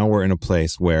 But now we're in a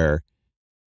place where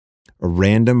a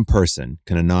random person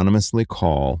can anonymously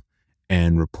call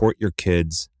and report your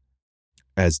kids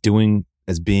as being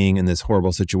in this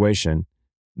horrible situation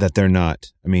that they're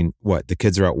not. I mean, the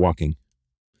kids are out walking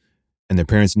and their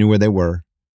parents knew where they were.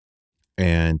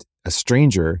 And a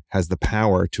stranger has the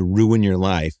power to ruin your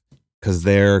life because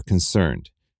they're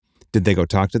concerned. Did they go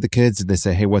talk to the kids? Did they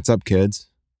say, hey, what's up, kids?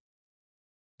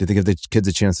 Did they give the kids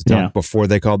a chance to talk before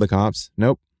they called the cops?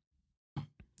 Nope.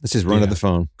 Let's just run to the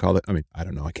phone. Call it. I mean, I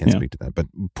don't know. I can't speak to that. But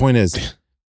point is,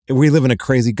 we live in a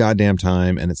crazy goddamn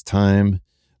time, and it's time,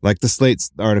 like the Slate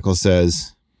article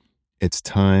says, it's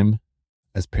time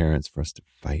as parents for us to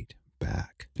fight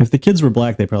back. If the kids were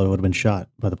black, they probably would have been shot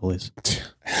by the police.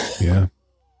 Yeah.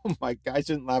 Oh my God, I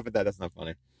shouldn't laugh at that. That's not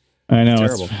funny. I know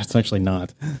it's actually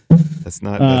not. That's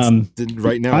not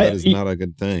right now. That is not a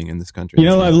good thing in this country.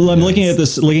 I'm looking at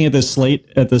this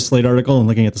Slate article and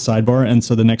looking at the sidebar, and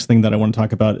so the next thing that I want to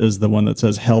talk about is the one that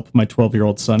says, "Help! My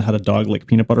 12-year-old son had a dog lick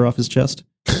peanut butter off his chest."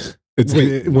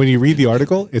 When you read the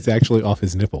article, it's actually off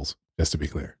his nipples. Just to be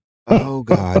clear. Oh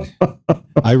God!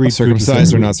 I read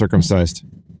circumcised or not circumcised.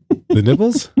 The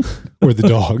nipples or the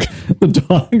dog? The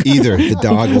dog. Either the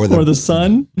dog or the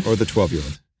son or the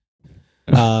 12-year-old.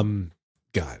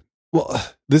 God. Well,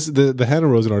 the Hannah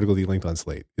Rosen article that you linked on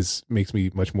Slate makes me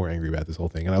much more angry about this whole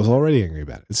thing, and I was already angry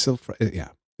about it. It's so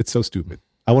it's so stupid.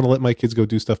 I want to let my kids go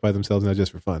do stuff by themselves, not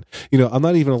just for fun. I'm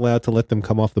not even allowed to let them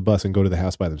come off the bus and go to the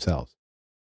house by themselves.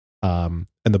 And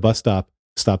the bus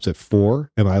stops at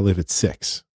 4, and I live at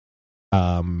 6.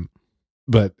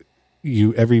 But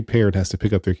every parent has to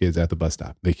pick up their kids at the bus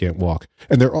stop. They can't walk,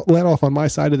 and they're let off on my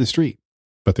side of the street,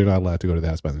 but they're not allowed to go to the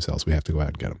house by themselves. We have to go out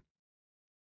and get them.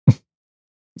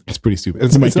 It's pretty stupid.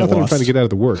 It's not that I'm trying to get out of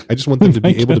the work. I just want them to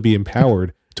be able to be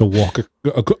empowered to walk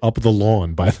up the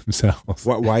lawn by themselves.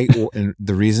 Why? And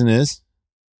the reason is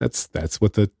that's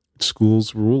what the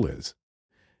school's rule is.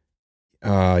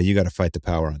 You got to fight the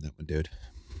power on that one, dude.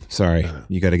 Sorry,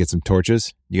 you got to get some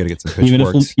torches. You got to get some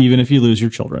pitchforks. Even if you lose your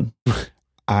children.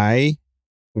 I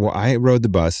rode the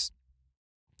bus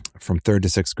from 3rd to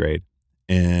 6th grade,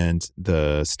 and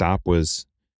the stop was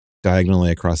diagonally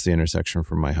across the intersection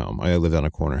from my home. I lived on a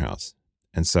corner house.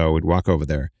 And so we'd walk over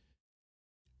there.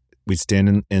 We'd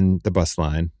stand in the bus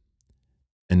line,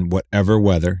 and whatever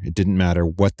weather, it didn't matter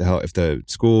what the hell. If the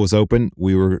school was open,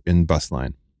 we were in bus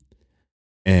line.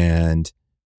 And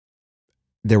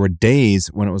there were days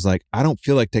when it was like, I don't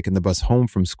feel like taking the bus home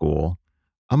from school.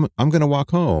 I'm going to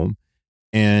walk home.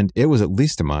 And it was at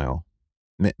least a mile,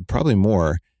 probably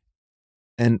more.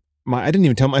 And I didn't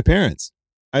even tell my parents.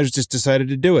 I just decided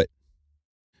to do it,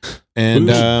 and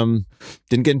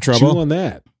didn't get in trouble. Chew on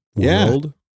that.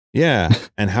 World. Yeah.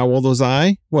 And how old was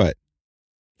I? What?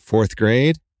 4th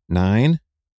grade? 9?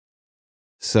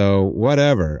 So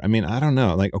whatever. I mean, I don't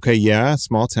know. Like, okay, yeah,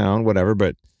 small town, whatever.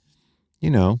 But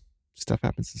stuff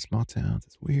happens in small towns.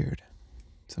 It's weird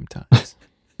sometimes.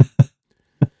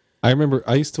 I remember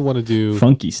I used to want to do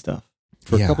funky stuff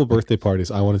for a couple birthday parties.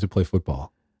 I wanted to play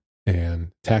football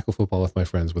and tackle football with my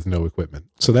friends with no equipment.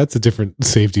 So that's a different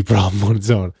safety problem on its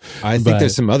own. I think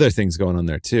there's some other things going on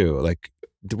there too. Like,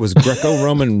 was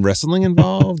Greco-Roman wrestling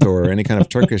involved, or any kind of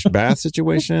Turkish bath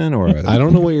situation, or I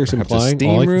don't know what you're implying.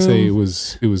 All I can say it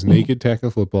was naked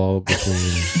tackle football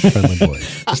between friendly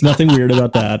boys. There's nothing weird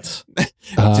about that.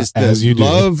 Just the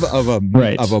love of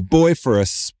a boy for a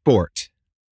sport.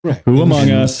 Right. Who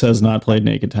among us has not played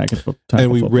naked tackle football?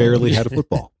 And we rarely had a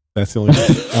football. That's the only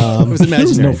thing. It was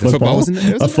imaginary. No football.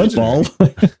 It was a football.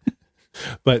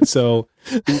 But so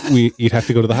you'd have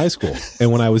to go to the high school.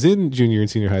 And when I was in junior and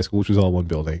senior high school, which was all one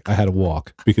building, I had to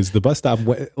walk because the bus stop,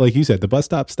 like you said, the bus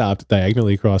stop stopped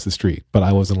diagonally across the street, but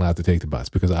I wasn't allowed to take the bus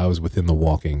because I was within the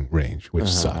walking range, which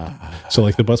sucked. So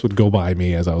like the bus would go by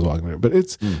me as I was walking there.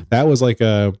 But that was like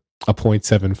a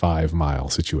 0.75 mile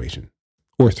situation,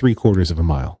 or 3/4 of a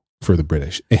mile for the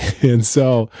British. And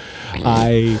so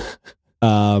I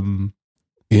don't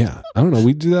know.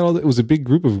 We did that it was a big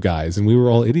group of guys, and we were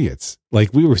all idiots.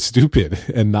 Like, we were stupid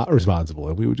and not responsible.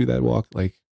 And we would do that walk,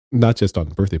 like, not just on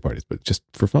birthday parties, but just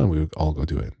for fun. We would all go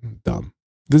do it. Dumb.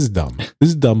 This is dumb. This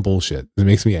is dumb bullshit. It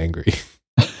makes me angry.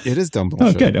 It is dumb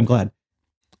bullshit. Oh, good. I'm glad.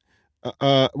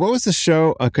 What was the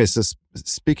show? Okay, so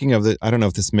speaking of I don't know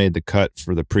if this made the cut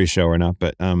for the pre-show or not,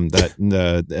 but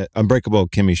the Unbreakable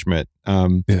Kimmy Schmidt.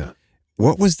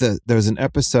 What was there was an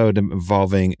episode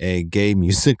involving a gay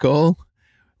musical.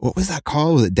 What was that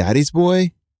called? Was it Daddy's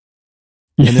Boy?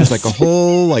 Yes. And there's like a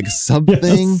whole like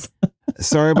something. Yes.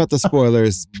 Sorry about the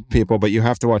spoilers, people, but you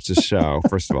have to watch the show,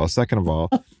 first of all. Second of all,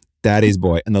 Daddy's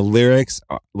Boy. And the lyrics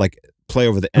are, like, play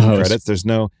over the end credits. There's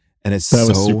no, and it's that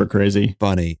was super crazy.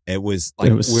 Funny. It was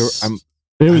like, it was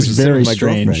very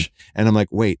strange. And I'm like,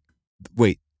 wait,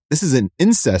 this is an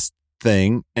incest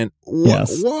thing. And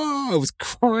whoa, it was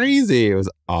crazy. It was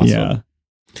awesome.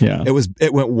 Yeah.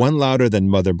 It went one louder than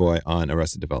Mother Boy on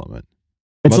Arrested Development.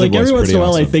 It's Mother like Boy's every once in a while,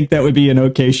 awesome. I think that would be an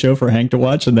okay show for Hank to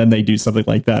watch, and then they do something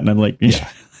like that, and I'm like,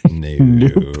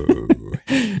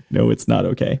 no, it's not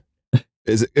okay.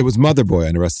 It was Mother Boy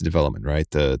on Arrested Development, right?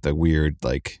 The weird,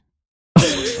 like,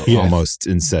 almost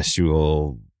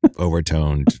incestual,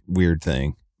 overtoned, weird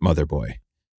thing, Mother Boy,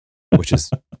 which is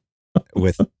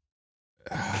with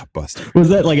Buster. Was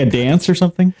that like a dance or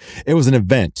something? It was an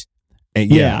event. And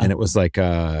and it was like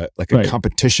a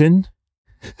competition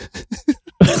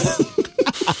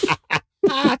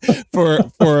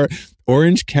for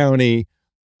Orange County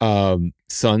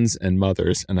sons and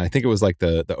mothers, and I think it was like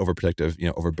the overprotective,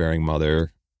 overbearing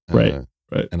mother, right.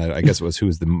 And I guess it was who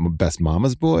was the best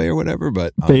mama's boy or whatever,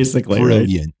 but basically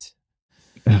brilliant.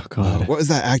 Right. Oh God, what was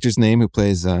that actor's name who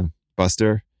plays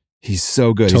Buster? He's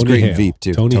so good. Tony He's great Hale. in Veep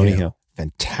too. Tony Hale,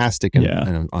 fantastic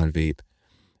on Veep.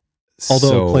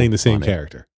 Although playing the same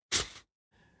character.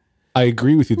 I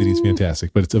agree with you that he's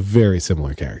fantastic, but it's a very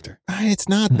similar character. It's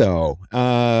not, though.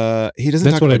 He doesn't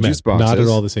That's talk what about I meant. juice boxes. Not at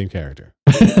all the same character.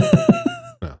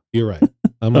 No, you're right.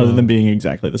 Other than being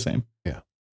exactly the same. Yeah.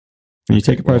 When you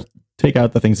take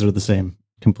out the things that are the same,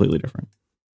 completely different.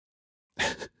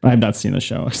 I have not seen the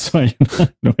show, so I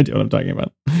have no idea what I'm talking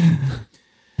about.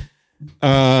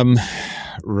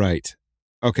 Right.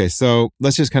 Okay, so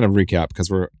let's just kind of recap,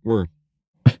 because we're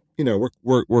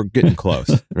getting close,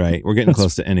 right? We're getting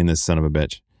close to ending this son of a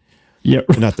bitch. Yeah.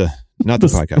 Not the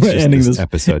podcast. Just ending this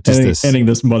episode. Just ending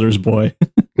this mother's boy.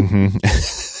 Mm-hmm.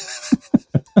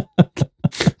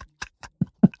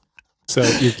 So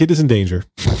your kid is in danger.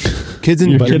 Your kid is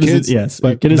in danger.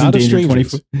 Your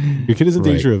kid is in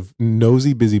danger of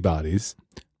nosy busybodies.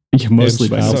 Yeah, mostly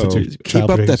by keep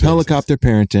up that helicopter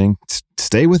parenting.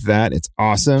 Stay with that. It's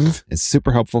awesome. It's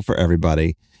super helpful for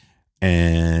everybody.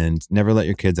 And never let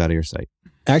your kids out of your sight.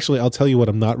 Actually, I'll tell you what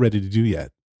I'm not ready to do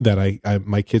yet. That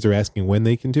my kids are asking when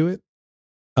they can do it,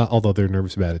 although they're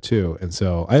nervous about it too. And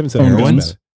so I haven't said anything about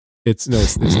it. It's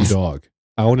the dog.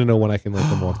 I want to know when I can let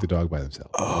them walk the dog by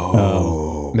themselves.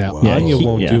 Now Anya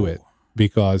won't do it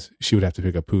because she would have to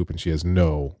pick up poop, and she has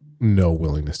no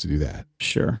willingness to do that.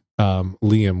 Sure.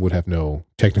 Liam would have no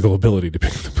technical ability to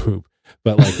pick up the poop,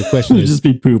 but like the question is, just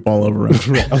be poop all over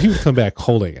him. Right. Oh, he would come back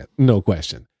holding it, no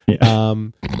question. Yeah.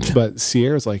 But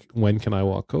Sierra's like, when can I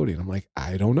walk Cody? And I'm like,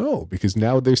 I don't know, because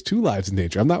now there's 2 lives in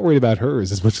danger. I'm not worried about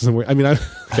hers as much as I'm worried. I mean,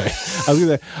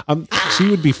 she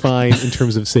would be fine in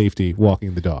terms of safety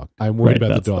walking the dog. I'm worried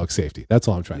about the dog's safety. That's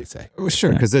all I'm trying to say. Well,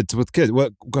 sure, because it's with kids. Well,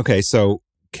 okay, so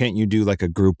can't you do like a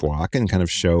group walk and kind of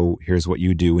show, here's what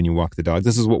you do when you walk the dog?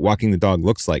 This is what walking the dog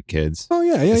looks like, kids. Oh,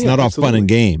 yeah. It's not all fun and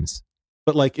games.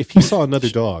 But like, if he saw another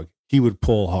dog, he would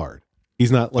pull hard.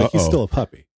 He's not like, he's still a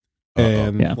puppy.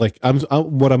 And like,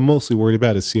 what I'm mostly worried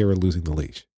about is Sierra losing the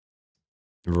leash.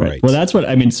 Right. Well, that's what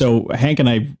I mean. So Hank and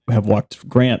I have walked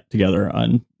Grant together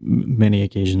on many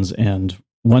occasions, and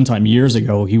one time years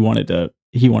ago, he wanted to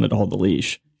hold the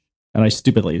leash, and I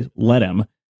stupidly let him.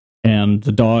 And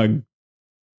the dog,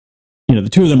 the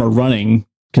 2 of them are running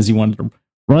because he wanted to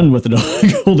run with the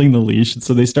dog holding the leash, and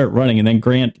so they start running, and then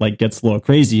Grant like gets a little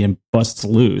crazy and busts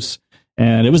loose.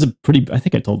 And it was I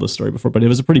think I told this story before, but it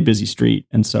was a pretty busy street.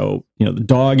 And so, the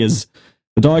dog is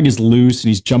loose and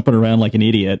he's jumping around like an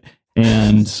idiot.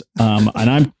 And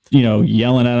I'm,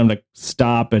 yelling at him to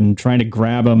stop and trying to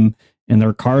grab him, and there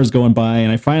are cars going by.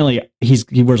 And I finally,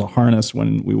 he wears a harness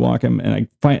when we walk him. And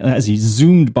as he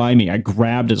zoomed by me, I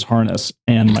grabbed his harness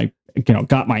and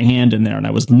got my hand in there, and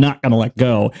I was not going to let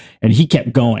go. And he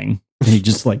kept going. And he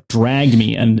just like dragged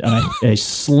me, and I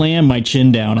slammed my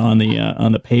chin down on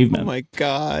the pavement. Oh my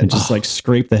God! Oh. And just like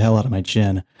scraped the hell out of my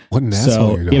chin. What an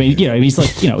asshole! I mean, he's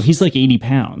like 80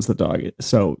 pounds. The dog.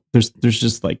 So there's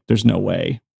just like there's no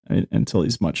way until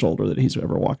he's much older that he's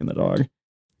ever walking the dog.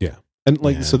 Yeah,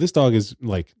 and so this dog is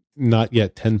like not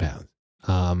yet 10 pounds.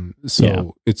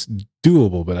 It's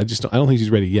doable, but I don't think he's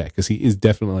ready yet, because he is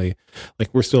definitely like,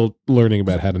 we're still learning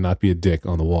about how to not be a dick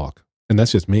on the walk. And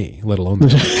that's just me, let alone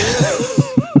that.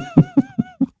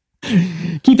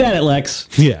 Keep at it, Lex.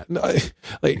 Yeah. No,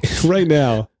 like right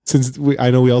now, since I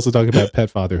know we also talk about pet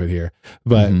fatherhood here,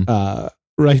 but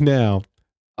right now,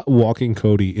 walking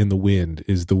Cody in the wind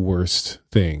is the worst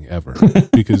thing ever,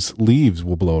 because leaves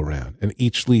will blow around, and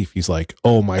each leaf he's like,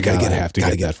 oh my God, I have to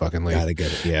get that fucking leaf. Gotta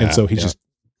get it. Yeah. And so he just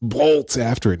bolts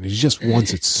after it, and he just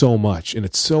wants it so much, and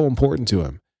it's so important to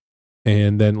him.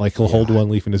 And then like he'll hold one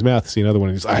leaf in his mouth, see another one,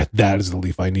 and he's like, that is the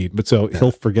leaf I need. But so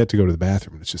he'll forget to go to the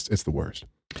bathroom. It's the worst.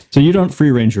 So you don't free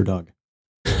range your dog.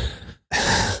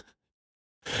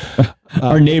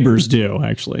 Our neighbors do,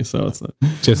 actually. So it's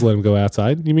just let him go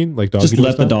outside. You mean like dogs? Just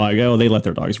let the dog go. They let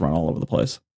their dogs run all over the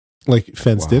place. Like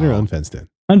fenced in or unfenced in?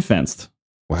 Unfenced.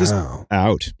 Wow. Just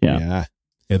out. Yeah.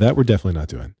 That we're definitely not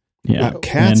doing. Yeah,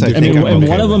 cats. And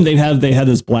one of them, they had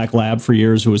this black lab for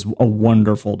years, who was a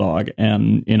wonderful dog,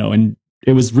 and and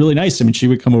it was really nice. I mean, she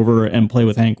would come over and play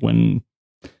with Hank when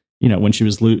she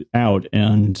was out,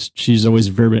 and she's always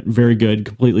very, very good,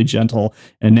 completely gentle.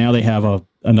 And now they have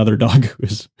another dog who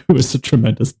is a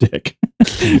tremendous dick,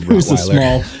 who's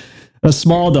a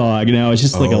small dog. Now it's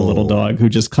just like a little dog who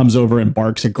just comes over and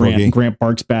barks at Grant, and Grant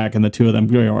barks back, and the 2 of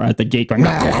them are at the gate going.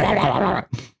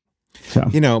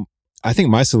 So. I think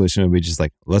my solution would be just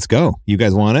like, let's go. You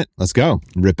guys want it? Let's go.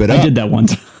 Rip it up. I did that one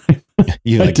time.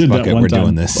 You like, fuck it, we're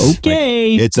doing this.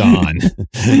 Okay. It's on.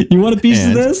 You want a piece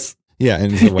of this? Yeah.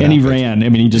 And he ran. I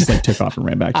mean, he just like took off and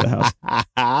ran back to the house.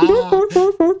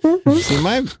 See,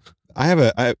 I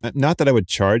have not that I would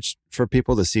charge for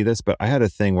people to see this, but I had a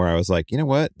thing where I was like, you know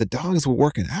what? The dogs will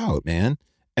work it out, man.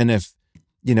 And if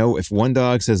one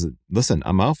dog says, listen,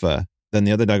 I'm alpha, then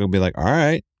the other dog will be like, all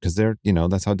right, because they're,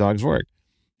 that's how dogs work.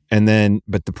 And then,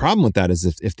 but the problem with that is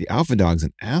if the alpha dog's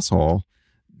an asshole,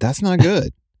 that's not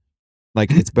good.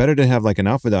 Like, it's better to have like an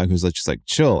alpha dog who's just like,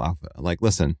 chill, alpha. Like,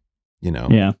 listen,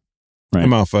 Yeah. Right.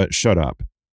 I'm alpha, shut up.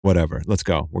 Whatever. Let's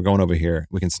go. We're going over here.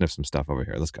 We can sniff some stuff over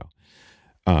here. Let's go.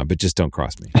 But just don't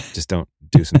cross me. Just don't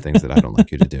do some things that I don't like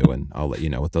you to do. And I'll let you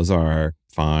know what those are.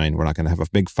 Fine. We're not going to have a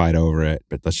big fight over it,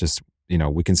 but let's just,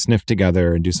 we can sniff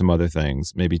together and do some other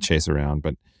things, maybe chase around.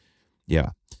 But yeah.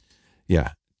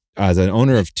 Yeah. As an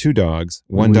owner of 2 dogs,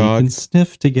 one we dog can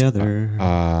sniff together.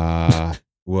 I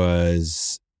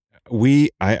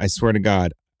swear to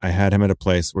God, I had him at a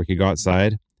place where he could go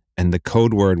outside and the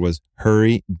code word was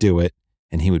hurry, do it.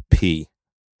 And he would pee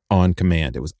on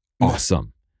command. It was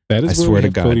awesome. That is I where swear we to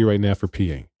have God. Cody right now for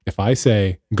peeing. If I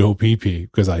say go pee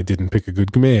because I didn't pick a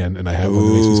good command and I have one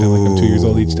that makes me sound like I'm 2 years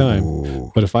old each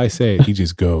time. But if I say it, he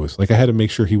just goes. Like I had to make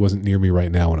sure he wasn't near me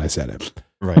right now when I said it.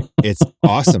 Right. It's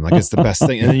awesome. Like it's the best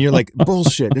thing. And then you're like,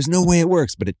 bullshit. There's no way it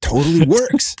works, but it totally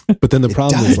works. But then the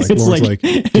problem is, like, It's Lauren's like- like, do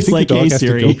you it's think like, the dog hey, has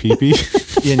Siri. to go pee pee?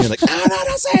 Yeah, and you're like, no,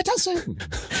 don't say it. Don't say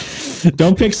it.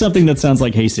 Don't pick something that sounds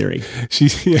like "Hey Siri."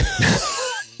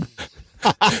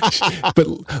 But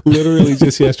literally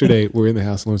just yesterday, we're in the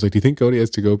house and Lauren's like, do you think Cody has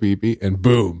to go pee pee? And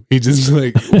boom, he just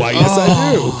like, why, yes,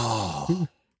 I do.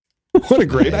 What a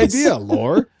great idea,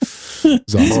 Laura.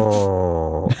 It's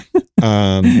awesome.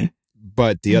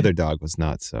 But the other dog was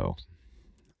not so.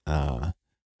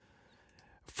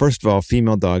 First of all,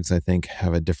 female dogs, I think,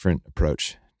 have a different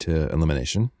approach to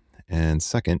elimination. And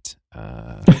second,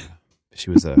 she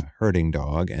was a herding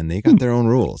dog and they got their own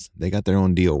rules. They got their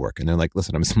own deal working. They're like,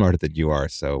 listen, I'm smarter than you are,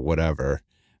 so whatever.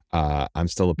 I'm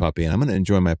still a puppy and I'm going to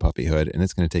enjoy my puppyhood and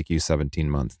it's going to take you 17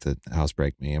 months to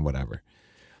housebreak me and whatever.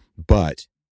 But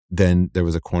then there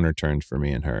was a corner turned for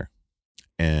me and her.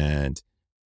 And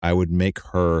I would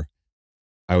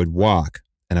walk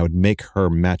and I would make her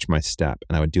match my step.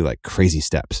 And I would do like crazy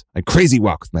steps, like crazy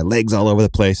walk with my legs all over the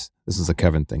place. This is a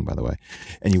Kevin thing, by the way.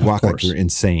 And you walk like you're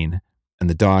insane. And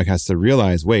the dog has to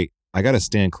realize, wait, I got to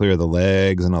stand clear of the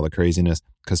legs and all the craziness.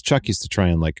 Because Chuck used to try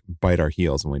and like bite our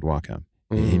heels when we'd walk him.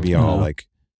 He'd be all like,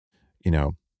 he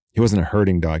wasn't a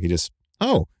herding dog. He just,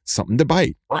 something to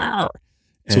bite. So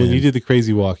when you did the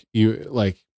crazy walk, you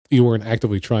weren't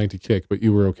actively trying to kick, but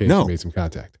you were okay if you made some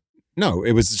contact. No,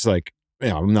 it was just like,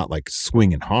 I'm not like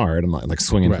swinging hard. I'm not like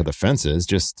swinging for the fences.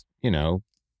 Just,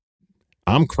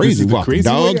 I'm crazy walking, crazy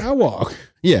dog. way I walk.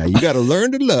 Yeah, you got to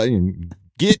learn to love and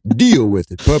deal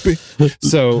with it, puppy.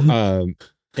 So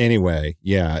anyway,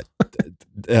 yeah,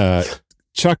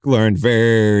 Chuck learned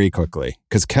very quickly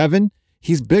because Kevin,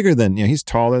 he's bigger than, he's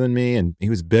taller than me and he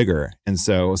was bigger. And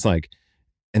so it was like,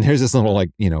 and here's this little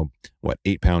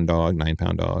 8-pound dog,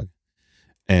 9-pound dog.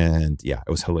 And yeah,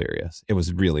 it was hilarious. It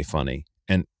was really funny.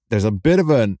 And there's a bit of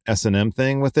an S&M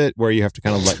thing with it where you have to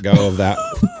kind of let go of that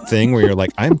thing where you're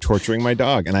like, I'm torturing my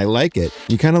dog and I like it.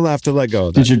 You kind of have to let go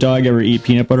of that. Did your dog ever eat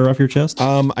peanut butter off your chest?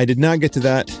 I did not get to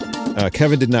that.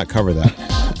 Kevin did not cover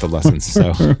that, the lessons.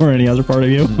 So or any other part of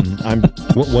you?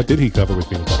 What did he cover with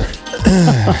peanut butter?